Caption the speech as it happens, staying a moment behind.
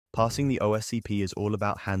Passing the OSCP is all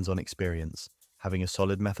about hands-on experience, having a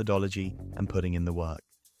solid methodology, and putting in the work.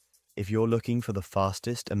 If you're looking for the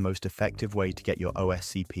fastest and most effective way to get your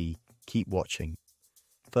OSCP, keep watching.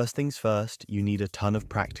 First things first, you need a ton of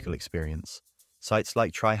practical experience. Sites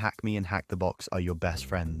like TryHackMe and Hack the Box are your best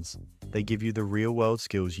friends. They give you the real-world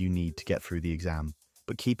skills you need to get through the exam.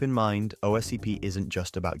 But keep in mind, OSCP isn't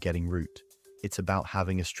just about getting root. It's about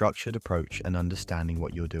having a structured approach and understanding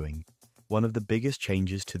what you're doing. One of the biggest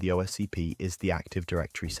changes to the OSCP is the Active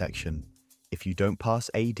Directory section. If you don't pass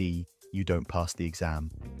AD, you don't pass the exam.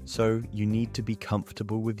 So you need to be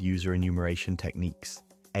comfortable with user enumeration techniques,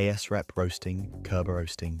 ASREP roasting, Kerber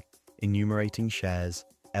roasting, enumerating shares,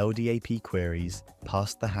 LDAP queries,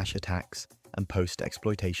 pass the hash attacks, and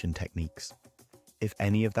post-exploitation techniques. If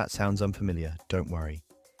any of that sounds unfamiliar, don't worry.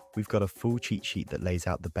 We've got a full cheat sheet that lays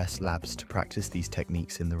out the best labs to practice these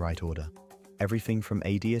techniques in the right order. Everything from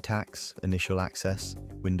AD attacks, initial access,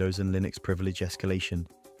 Windows and Linux privilege escalation,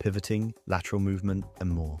 pivoting, lateral movement,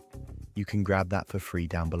 and more. You can grab that for free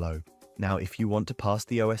down below. Now, if you want to pass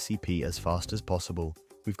the OSCP as fast as possible,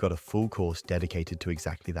 we've got a full course dedicated to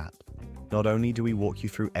exactly that. Not only do we walk you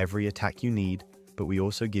through every attack you need, but we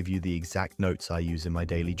also give you the exact notes I use in my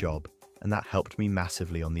daily job, and that helped me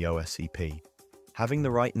massively on the OSCP. Having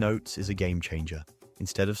the right notes is a game changer.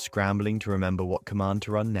 Instead of scrambling to remember what command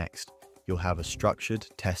to run next, you'll have a structured,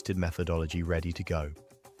 tested methodology ready to go.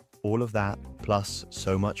 All of that, plus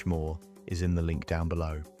so much more, is in the link down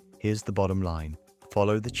below. Here's the bottom line.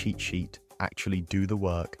 Follow the cheat sheet, actually do the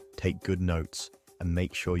work, take good notes, and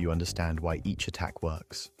make sure you understand why each attack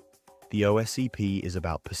works. The OSCP is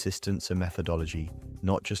about persistence and methodology,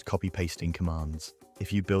 not just copy-pasting commands.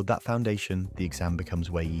 If you build that foundation, the exam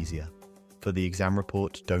becomes way easier. For the exam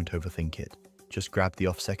report, don't overthink it. Just grab the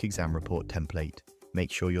OffSec exam report template. Make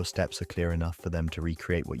sure your steps are clear enough for them to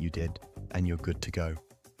recreate what you did, and you're good to go.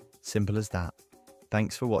 Simple as that.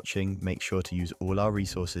 Thanks for watching, make sure to use all our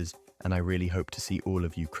resources, and I really hope to see all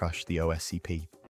of you crush the OSCP.